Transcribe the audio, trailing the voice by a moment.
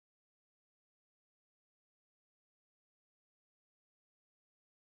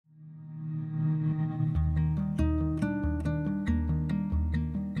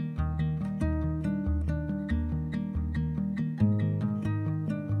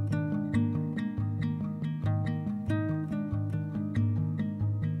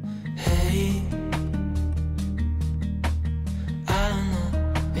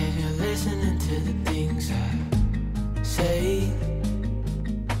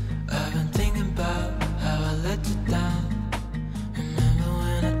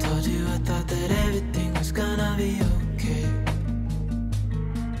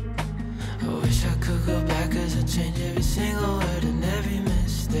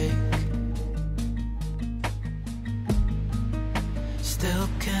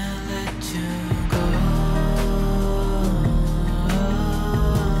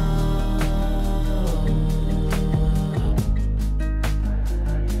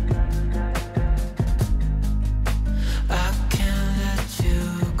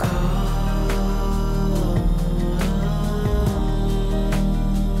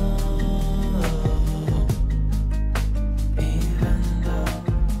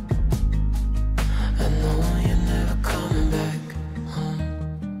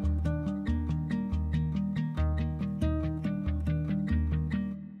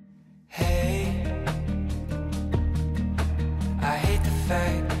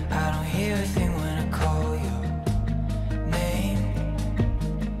fact I don't hear a thing when I call your name.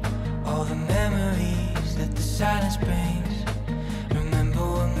 All the memories that the silence brings. Remember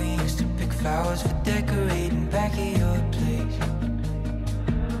when we used to pick flowers for decorating back at your place?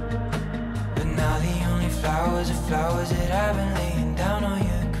 But now the only flowers are flowers that I've been laying down on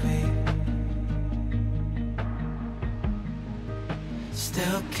your grave.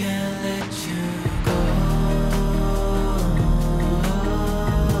 Still can't let you go.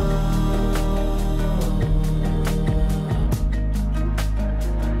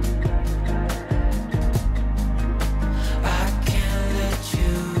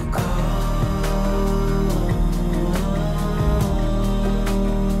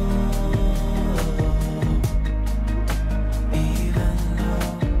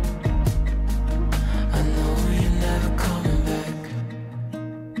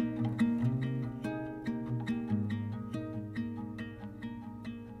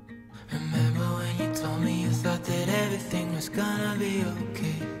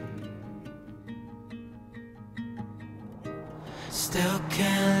 Still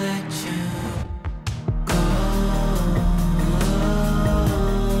can't let you go.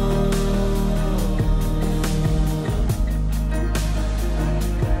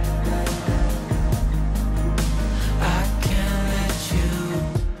 I can't let you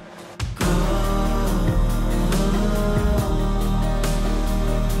go.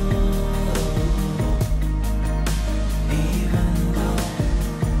 Even though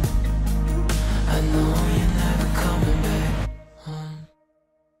I know you're never coming back home.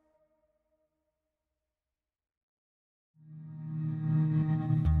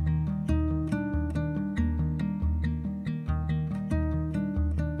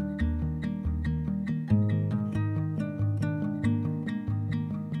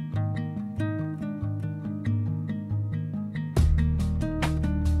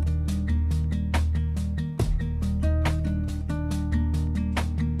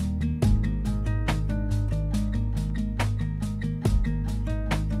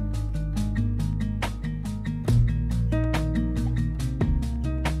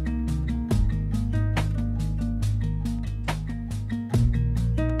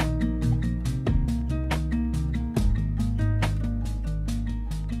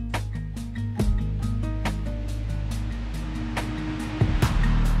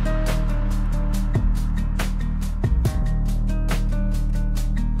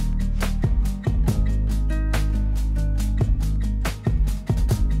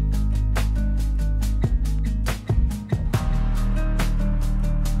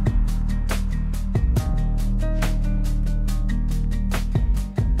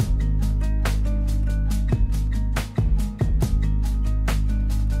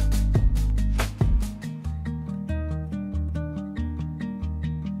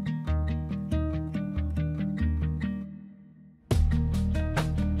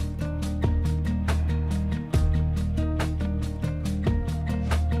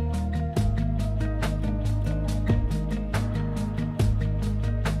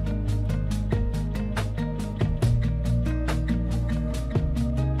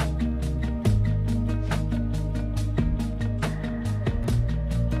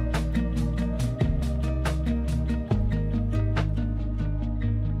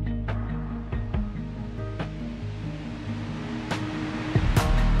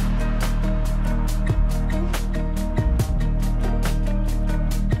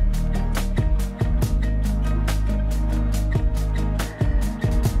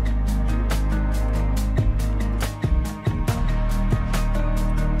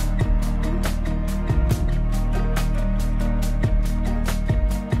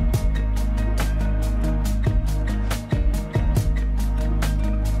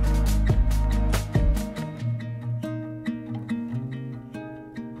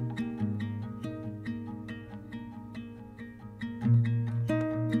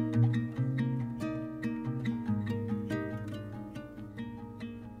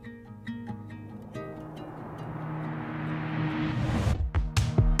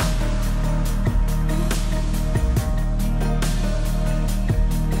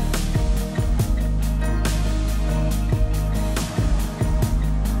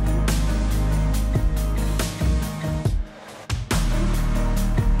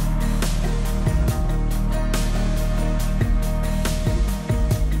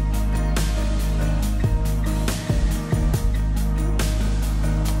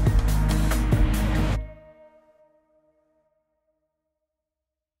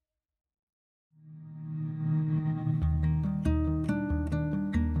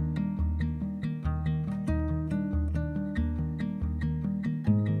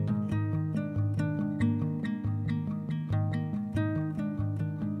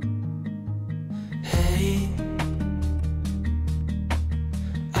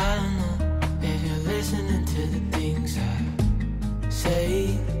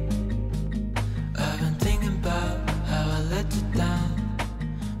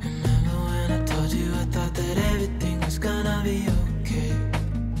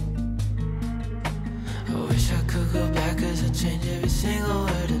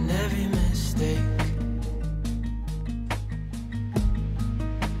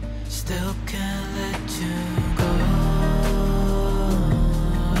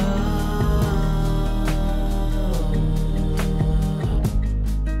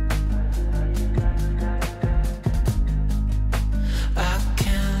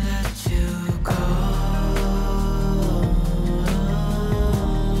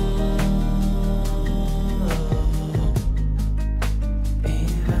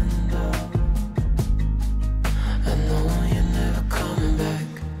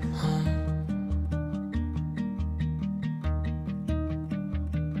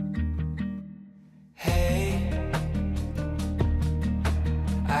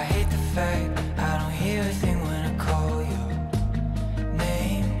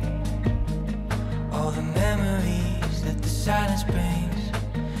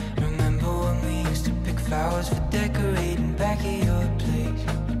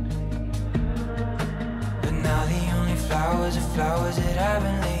 showers of flowers that I've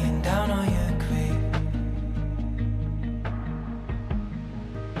been laying down on your grave.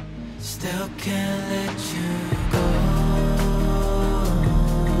 Still can't let you go.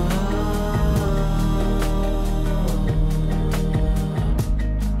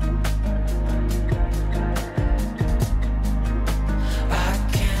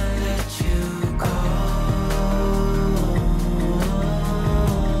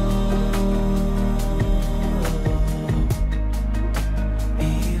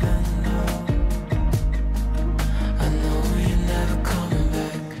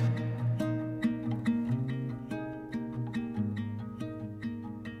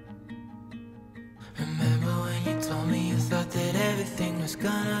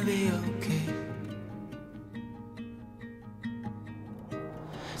 Gonna be okay.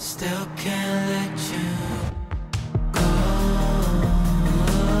 Still can't let you go.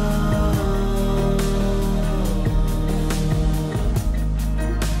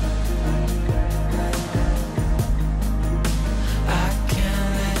 I can't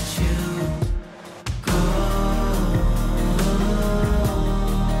let you go.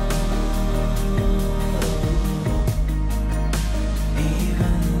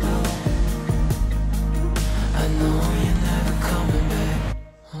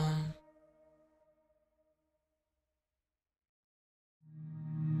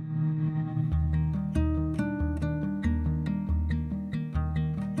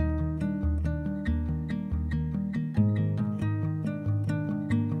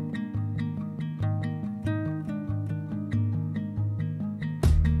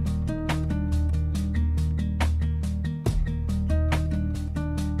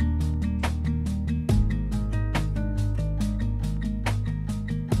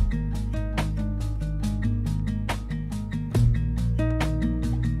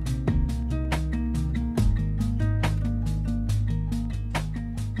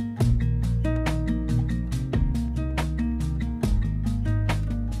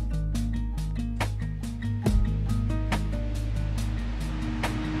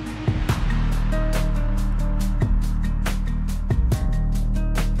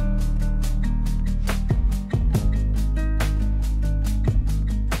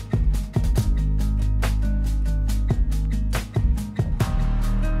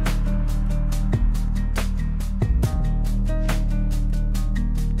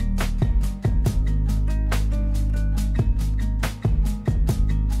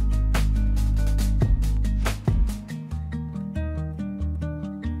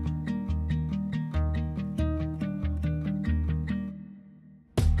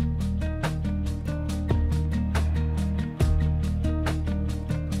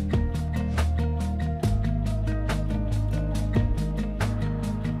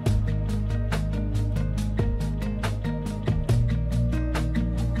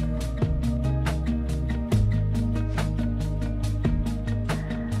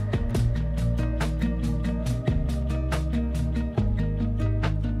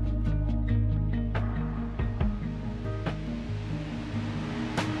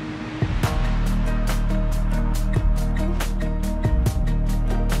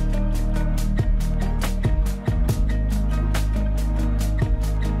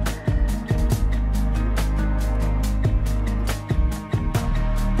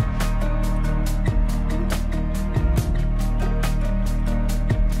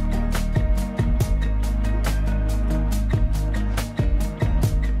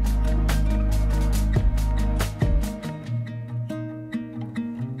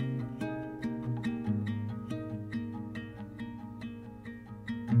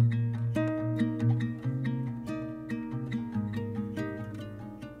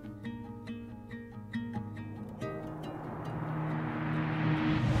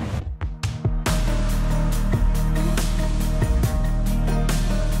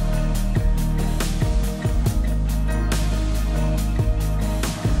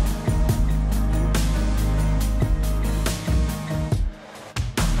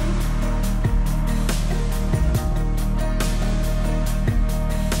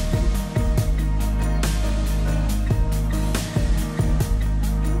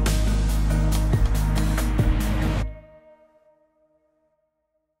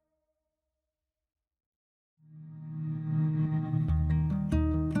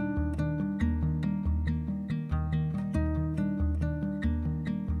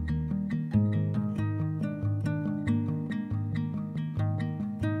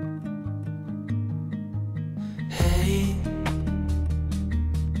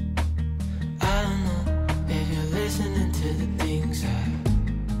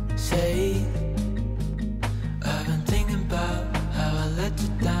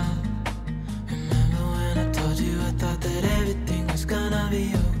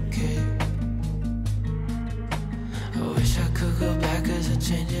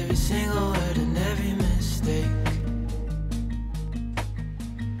 single word and every mistake.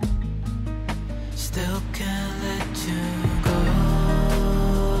 Still can't let you go.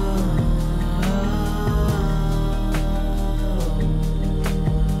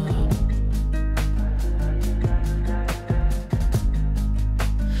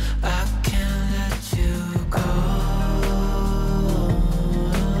 I can't let you go.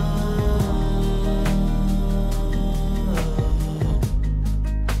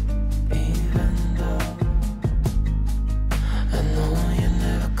 Even though I know you're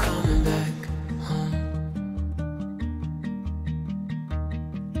never coming back home.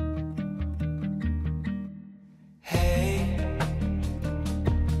 Hey,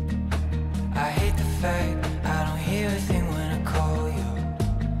 I hate the fact I don't hear a thing when I call your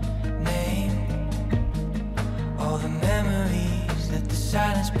name. All the memories that the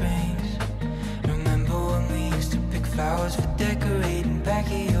silence brings. Remember when we used to pick flowers for decorating back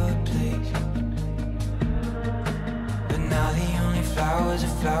at your place? But now the only flowers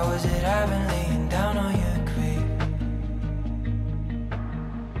are flowers that I've been laying down on your grave.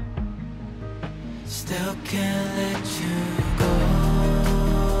 Still can't let you go.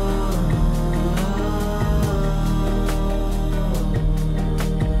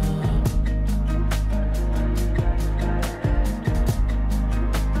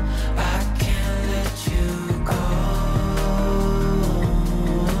 I can't let you go.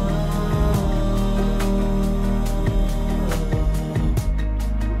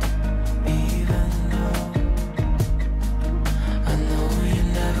 Even though I know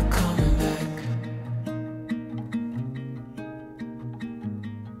you're never coming back.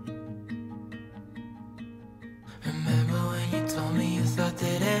 Remember when you told me you thought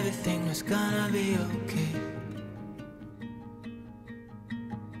that everything was gonna be okay?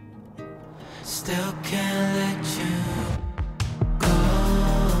 Still can't let you go.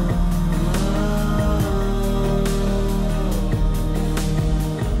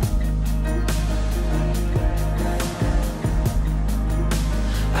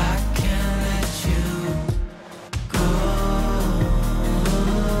 I can't let you go.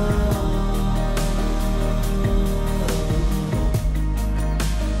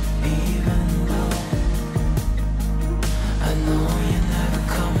 Even though I know you're never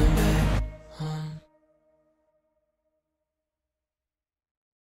coming back home.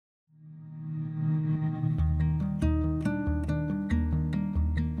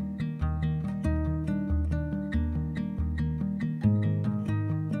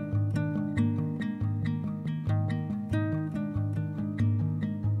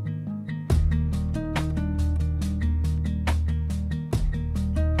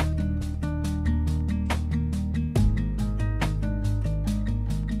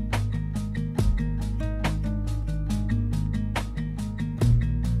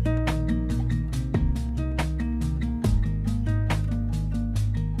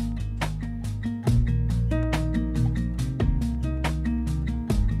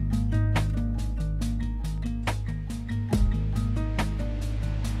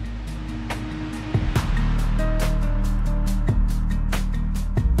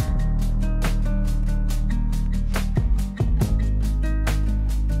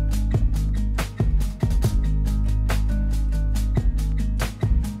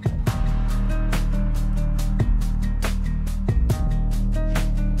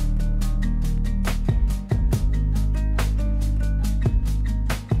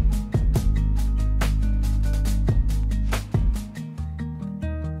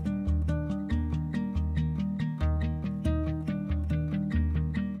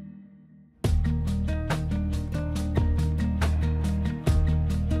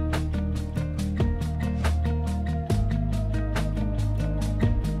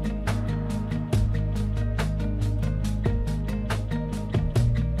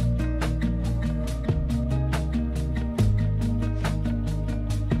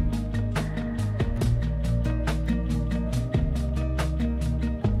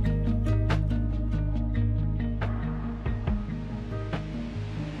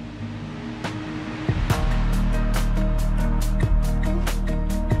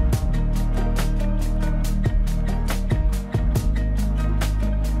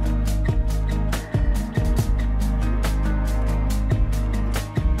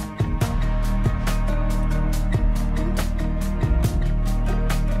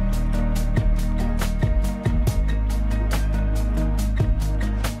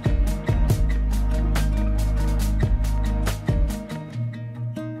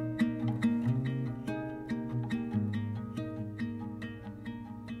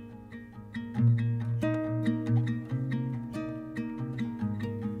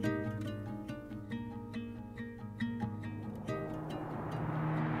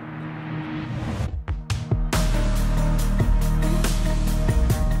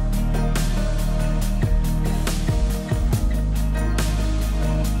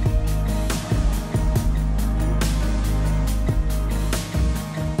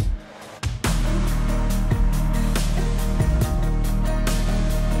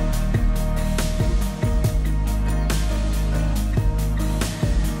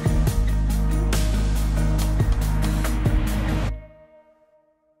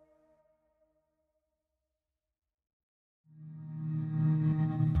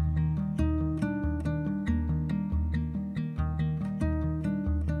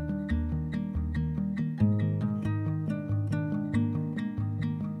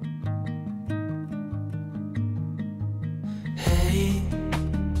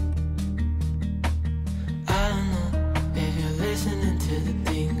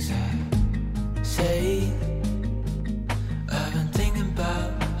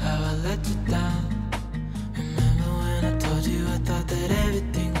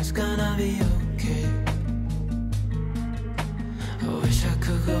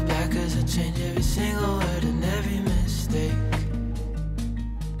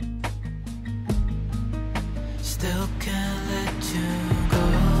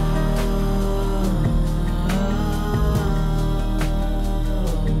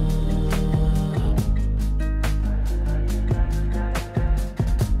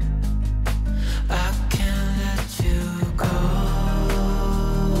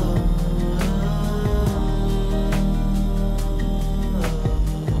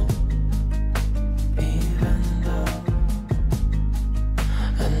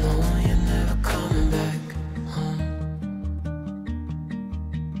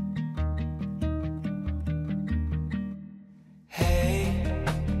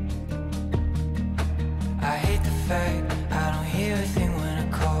 fact I don't hear a thing when I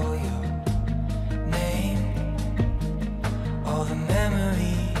call your name. All the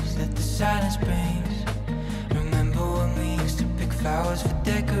memories that the silence brings. Remember when we used to pick flowers for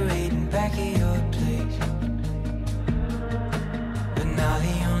decorating back at your place? But now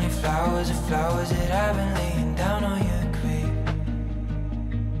the only flowers are flowers that I've been laying down on your grave.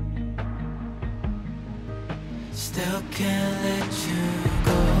 Still can't let you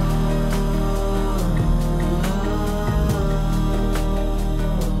go.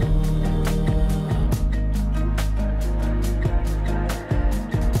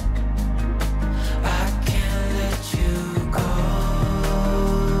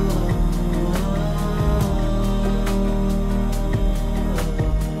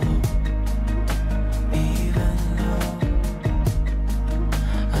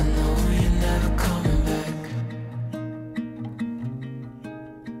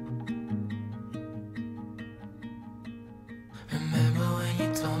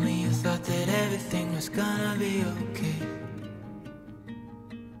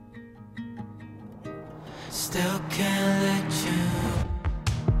 Still can't let you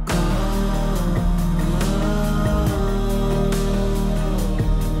go.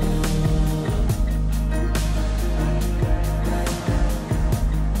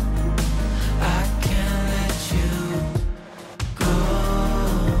 I can't let you go.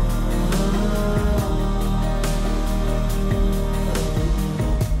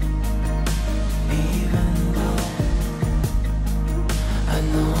 Even though I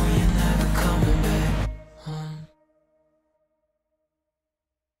know you're never coming back home.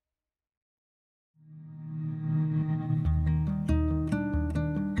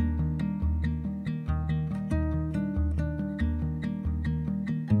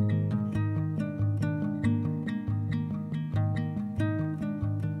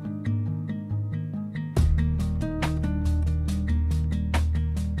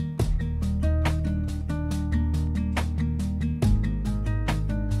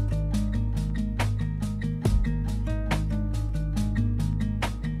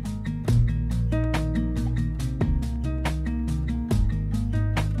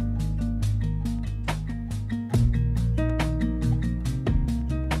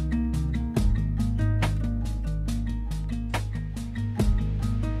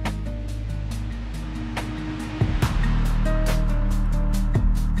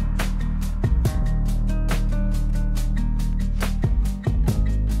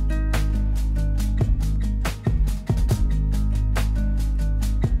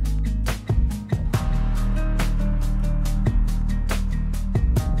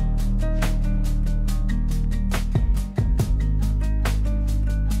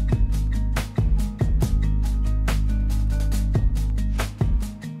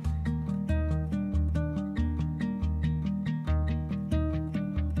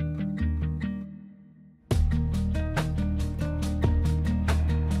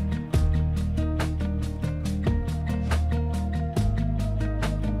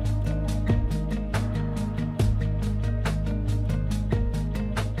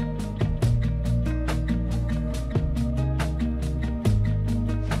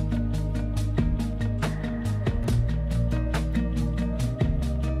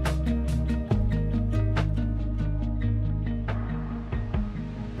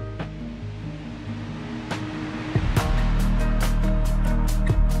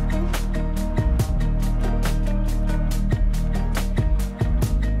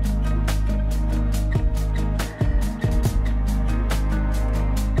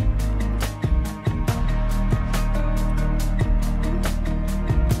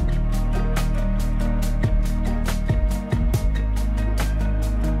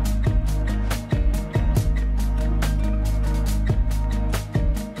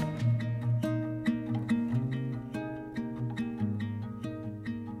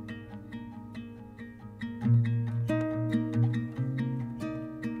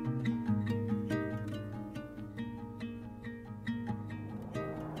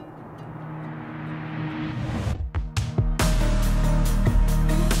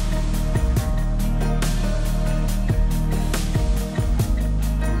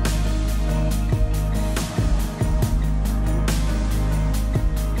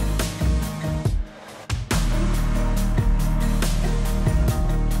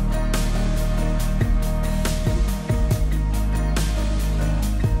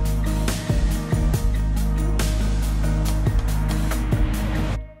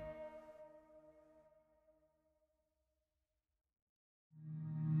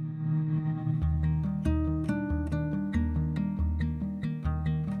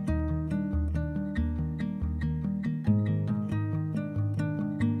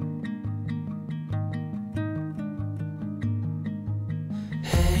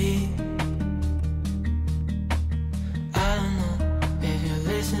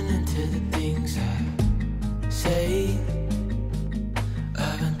 listening to the things I say.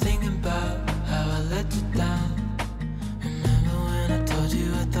 I've been thinking about how I let you down. Remember when I told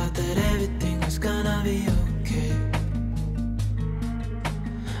you I thought that everything was gonna be okay?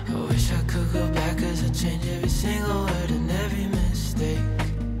 I wish I could go back, 'cause I'd change every single word and every mistake.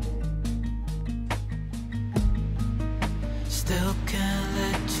 Still can't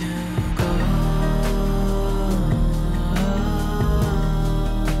let you go.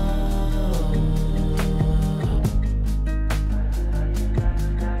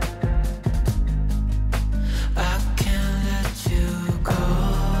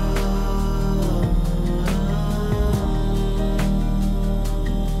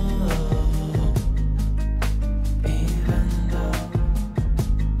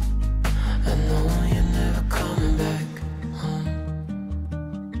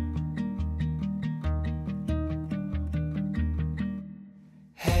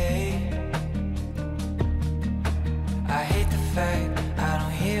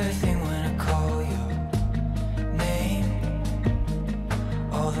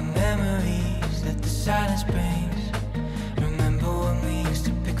 Silence brings. Remember when we used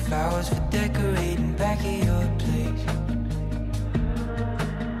to pick flowers for decorating back at your place?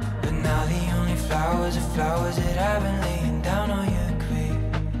 But now the only flowers are flowers that I've been laying down on your grave.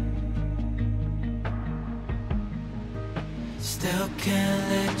 Still can't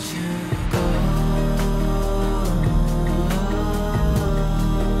let you go.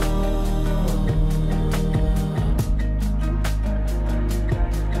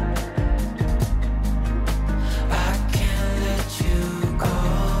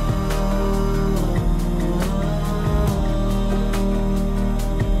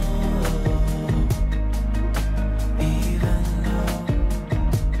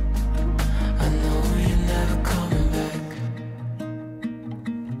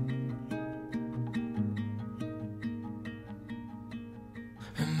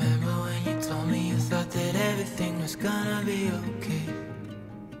 Remember when you told me you thought that everything was gonna be okay?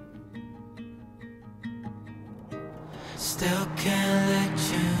 Still can't let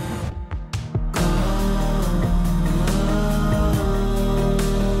you go.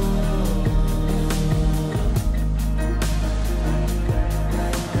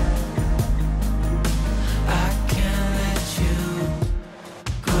 I can't let you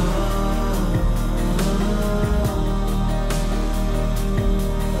go.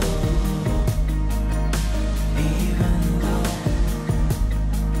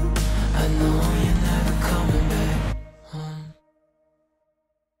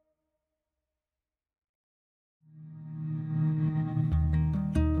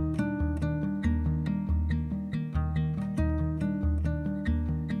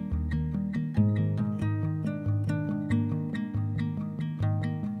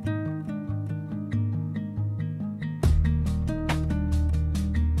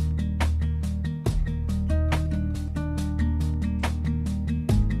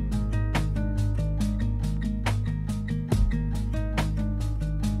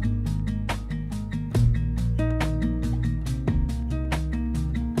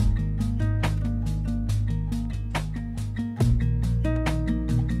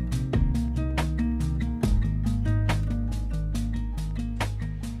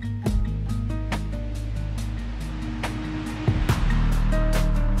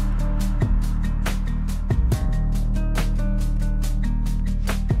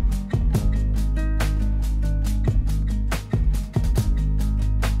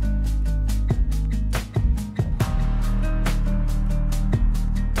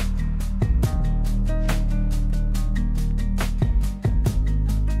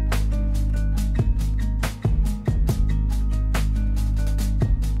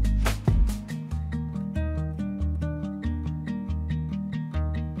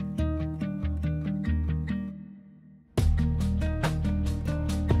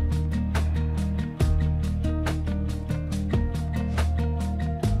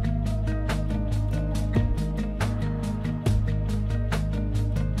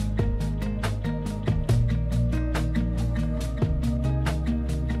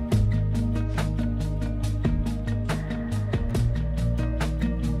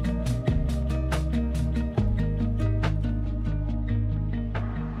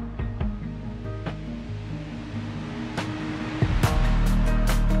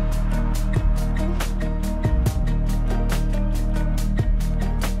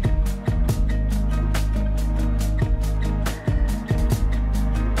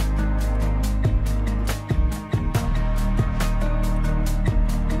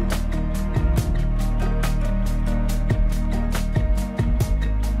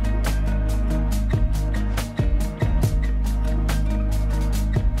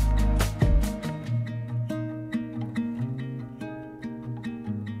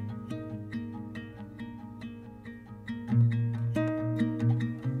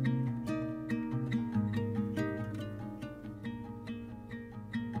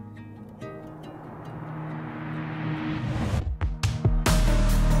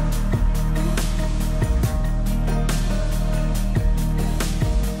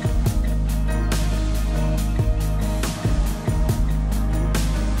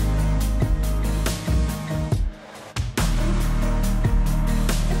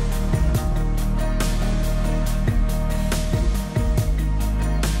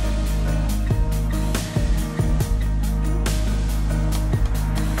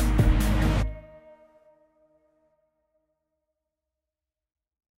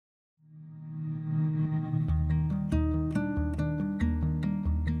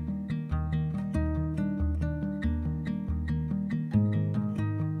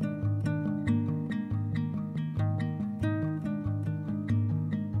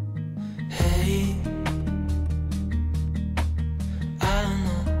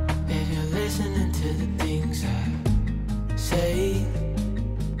 to the things I say.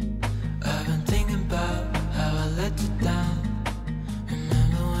 I've been thinking about how I let you down.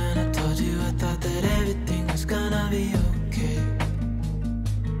 Remember when I told you I thought that everything was gonna be okay?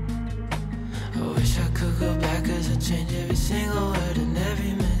 I wish I could go back, 'cause I'd change every single word and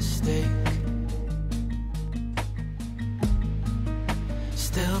every mistake.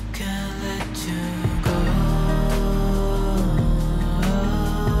 Still can't let you go.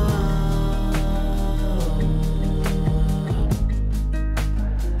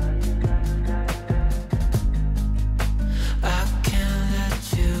 I can't let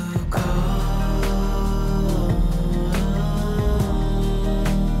you go.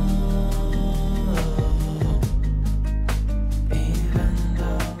 Even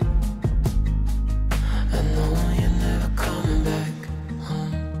though I know you're never coming back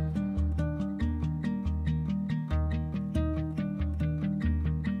home.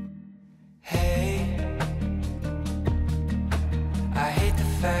 Hey, I hate the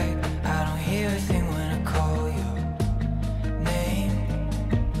fact I don't hear a thing when I call your name.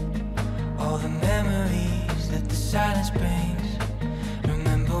 All the memories that the silence brings.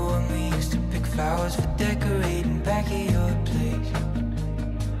 Remember when we used to pick flowers for decorating back at your place?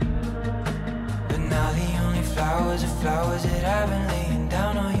 But now the only flowers are flowers that I've been laying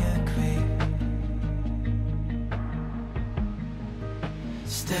down on your grave.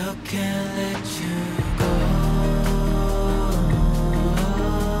 Still can't let you go.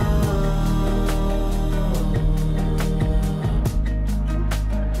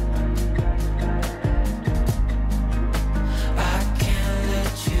 I can't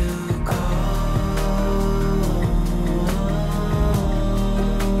let you go.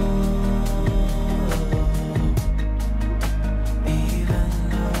 Even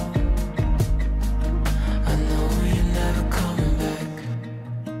though I know you're never coming back.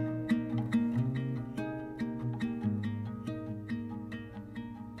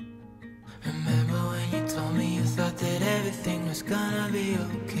 Remember when you told me you thought that everything was gonna be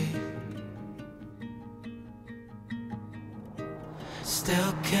okay?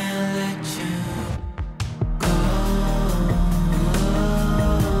 Still can't let you go.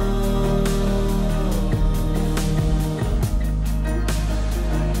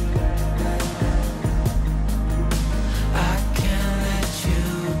 I can't let you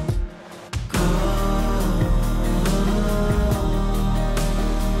go.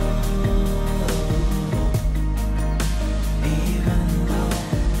 Even though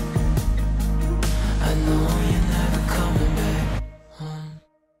I know you're never coming back home.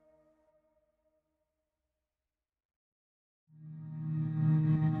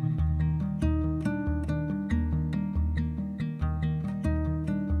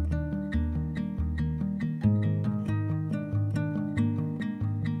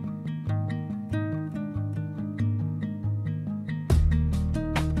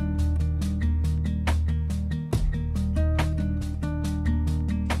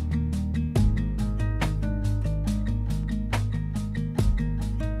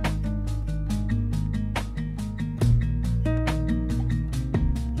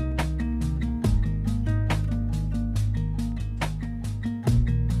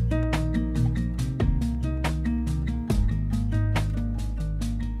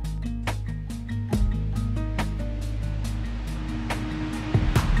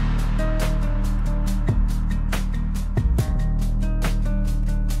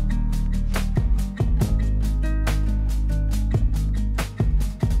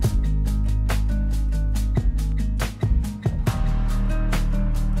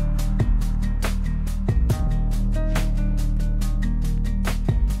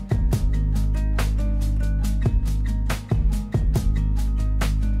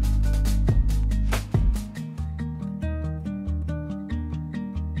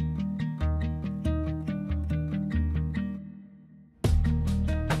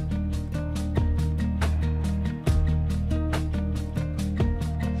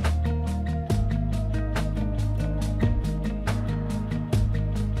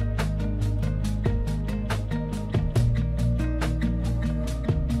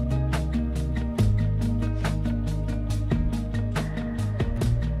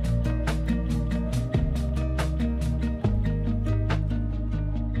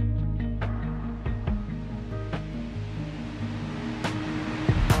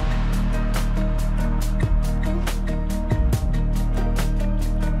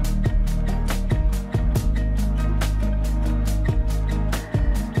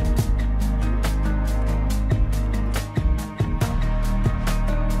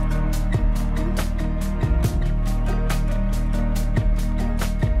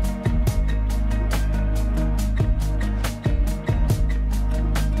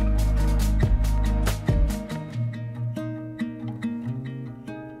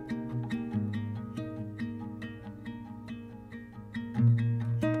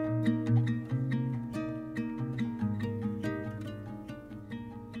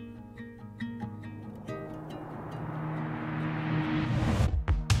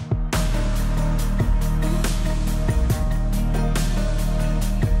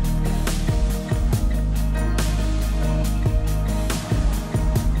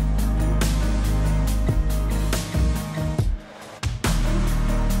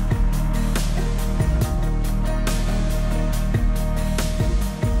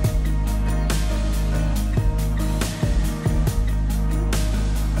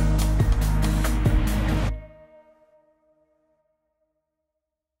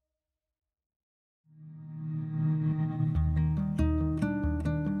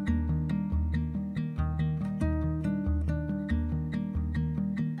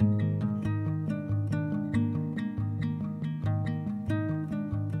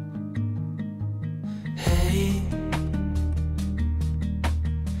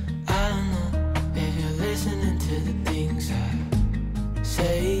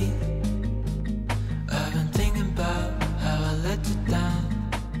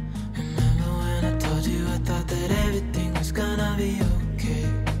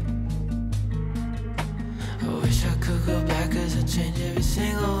 change every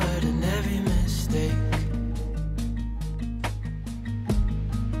single word and every mistake.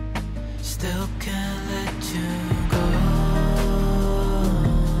 Still can't let you go.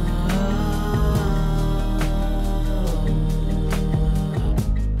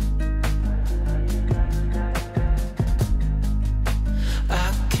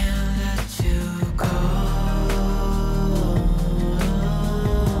 I can't let you go.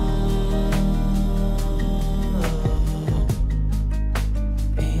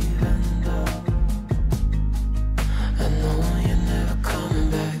 Even though I know you're never coming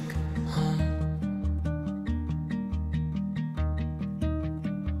back home.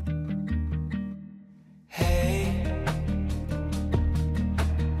 Hey,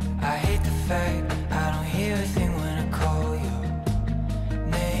 I hate the fact I don't hear a thing when I call your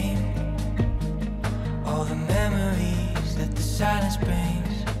name. All the memories that the silence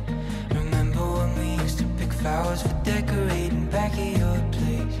brings. Remember when we used to pick flowers for decorating back at your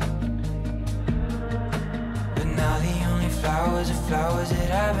place? But now the only flowers are flowers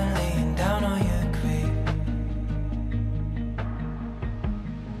that I've been laying down on your grave.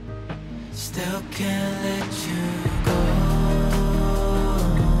 Still can't let you go.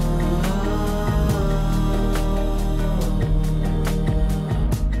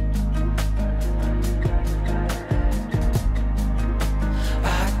 I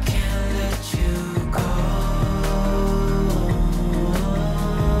can't let you go.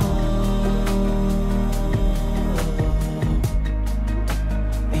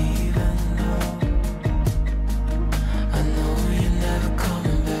 Even though I know you're never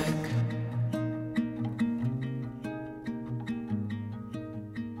coming back.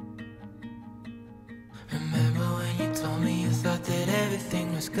 Remember when you told me you thought that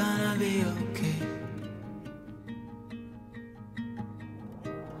everything was gonna be okay?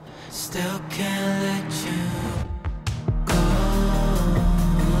 Still can't let you go.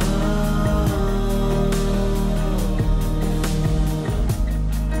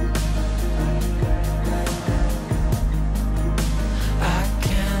 I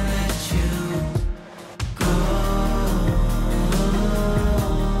can't let you go.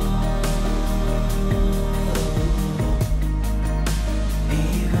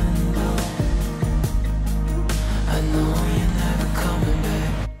 Even though I know you're never coming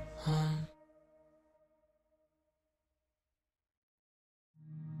back home.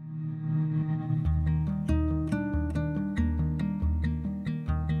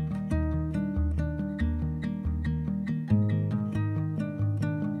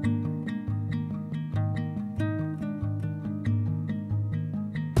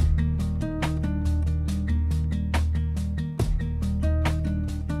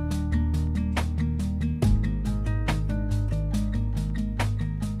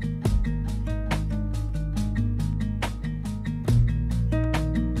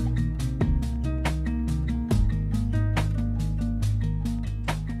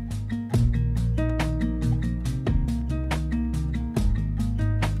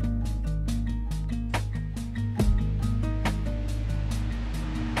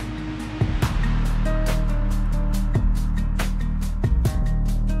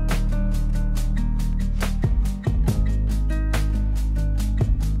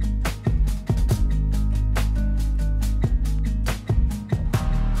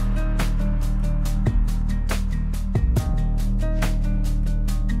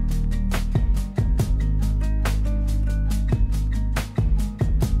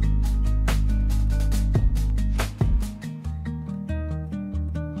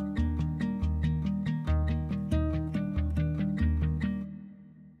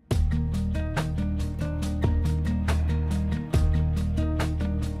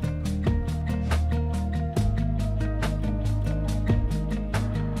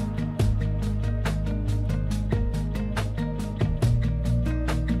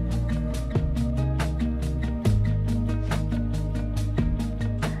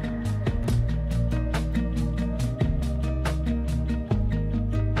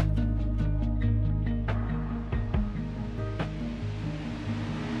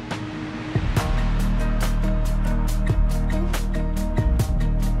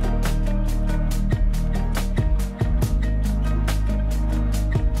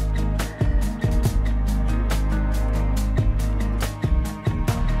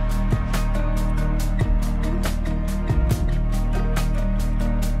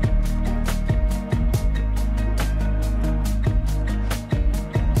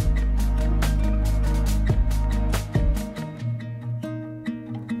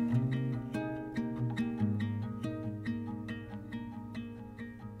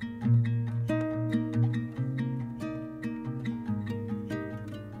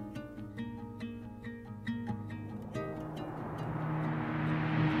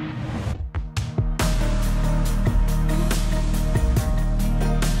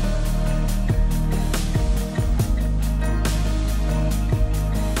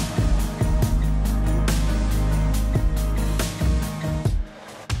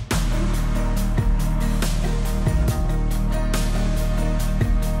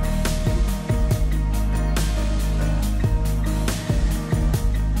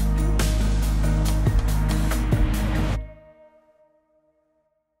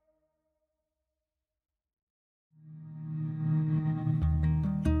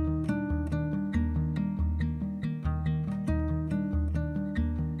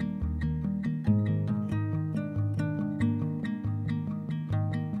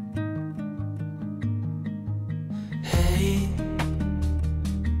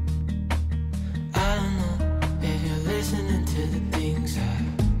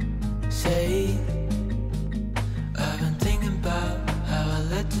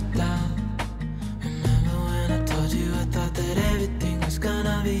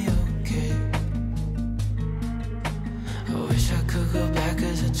 gonna be okay. I wish I could go back,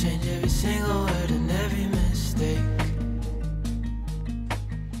 'cause I'd change every single word and every mistake.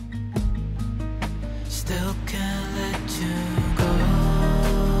 Still can't let you go.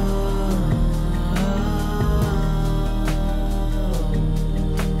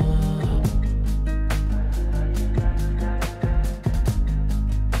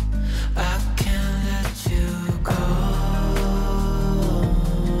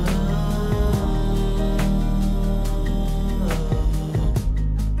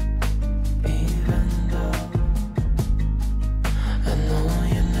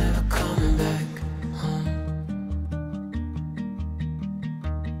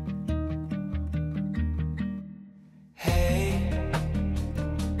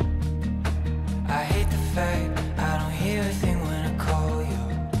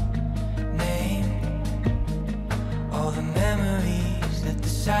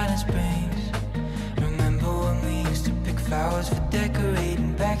 Silence brings. Remember when we used to pick flowers for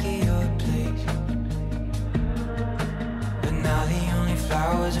decorating back at your place? But now the only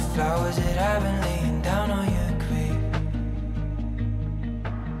flowers are flowers that I've been laying down on your grave.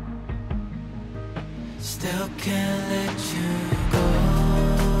 Still can't let you go.